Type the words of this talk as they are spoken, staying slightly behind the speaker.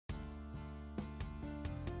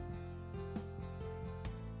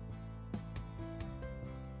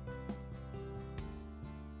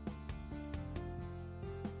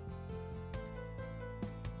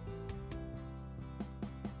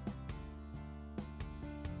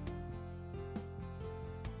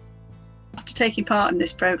taking part in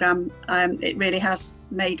this programme, it really has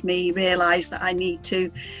made me realise that I need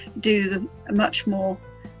to do much more,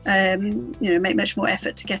 make much more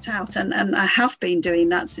effort to get out, and I have been doing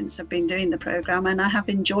that since I've been doing the programme, and I have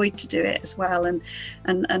enjoyed to do it as well,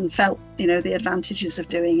 and felt the advantages of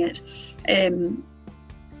doing it.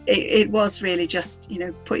 It was really just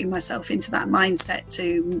putting myself into that mindset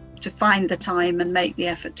to find the time and make the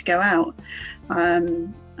effort to go out,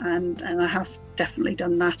 and I have definitely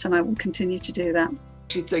done that, and I will continue to do that.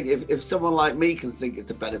 Do you think if someone like me can think it's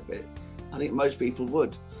a benefit, I think most people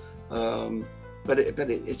would. But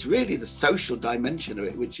it's really the social dimension of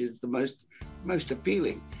it which is the most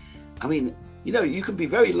appealing. I mean, you can be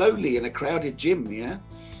very lonely in a crowded gym, yeah.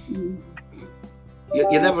 Mm.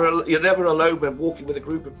 You're never alone when walking with a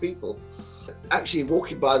group of people. Actually,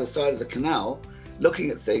 walking by the side of the canal, looking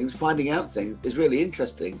at things, finding out things is really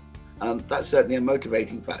interesting. That's certainly a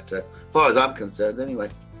motivating factor, as far as I'm concerned, anyway.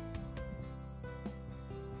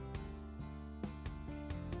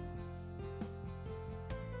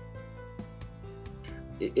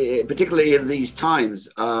 Particularly in these times,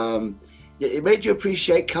 it made you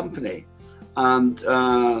appreciate company. And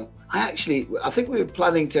I think we were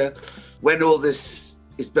planning to, when all this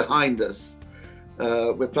is behind us,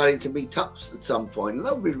 we're planning to meet up at some point, and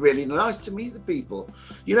that would be really nice to meet the people.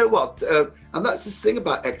 You know what? And that's the thing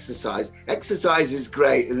about exercise. Exercise is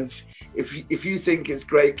great, and if you think it's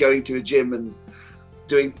great going to a gym and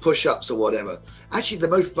doing push-ups or whatever, actually the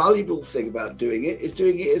most valuable thing about doing it is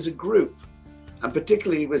doing it as a group. And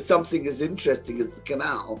particularly with something as interesting as the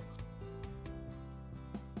canal,